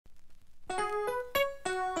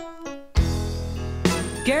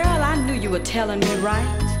Girl, I knew you were telling me right,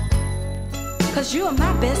 'cause you are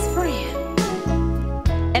my best friend.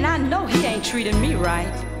 And I know he ain't treating me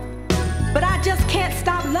right, but I just can't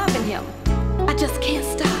stop loving him. I just can't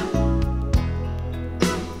stop.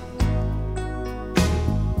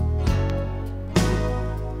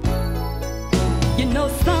 You know,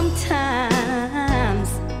 sometimes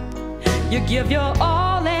you give your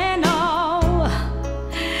all and all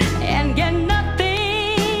and get nothing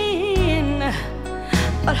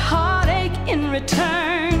but heartache in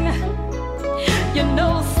return. You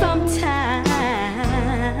know, sometimes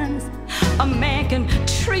a man can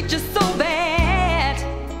treat you so bad,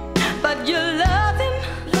 but you love him,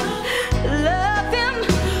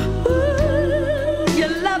 ooh, you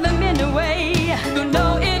love him anyway. You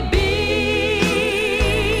know it be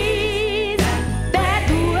that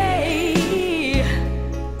way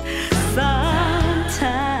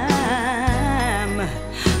sometime.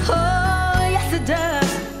 Oh, yes it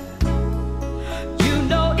does. You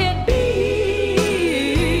know it be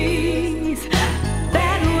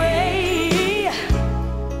that way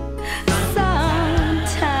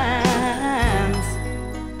sometimes.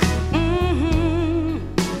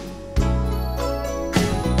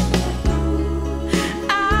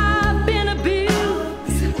 I've been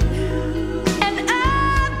abused and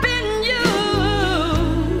I've been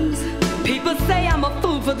used. People say I'm a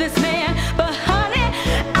fool for this man, but honey,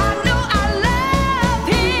 I know I love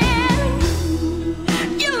him.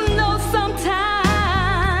 You know,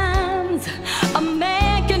 sometimes a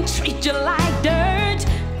man can treat you like dirt.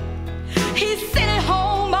 He's sitting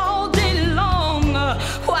home all day long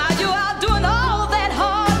while you are doing all that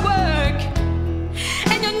hard work.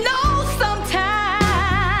 And you know,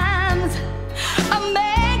 sometimes a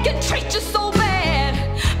man can treat you so bad,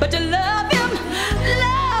 but you love him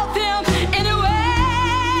anyway.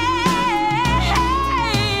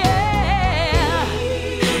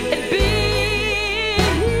 It be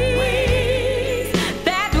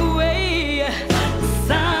that way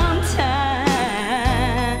sometimes.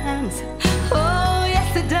 Oh,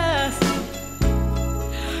 yes it does.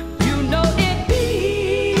 You know it be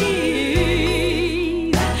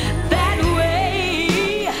that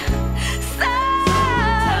way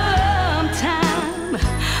sometime.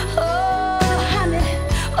 Oh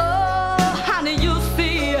honey, you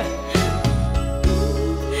see,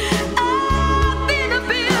 I've been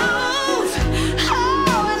abused,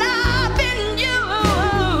 oh, and I've been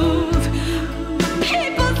used.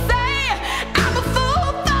 People say I'm a fool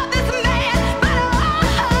for this man, but oh,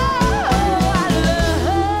 I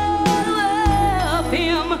love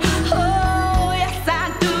him. Oh, yes I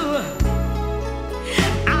do.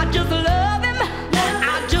 I just love him. I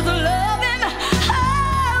just love him.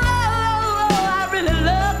 Oh, I really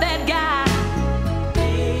love that guy.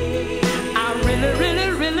 I really, really,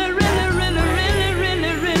 really, really, really, really,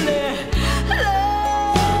 really, really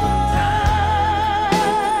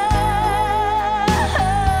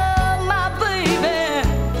love my baby.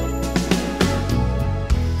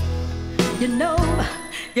 You know,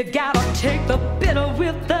 you gotta take the bitter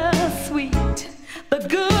with the sweet, the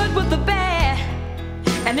good with the bad.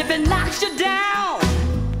 And if it knocks you down,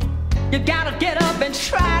 you gotta get up and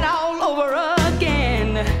try it all over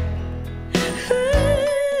again. Ooh,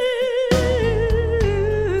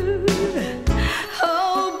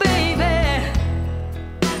 oh baby,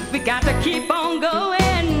 we got to keep on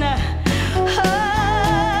going.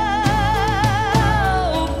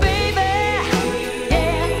 Oh baby,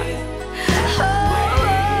 yeah.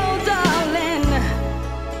 Oh darling,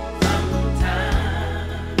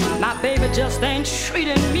 my baby just ain't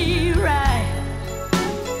treating me right.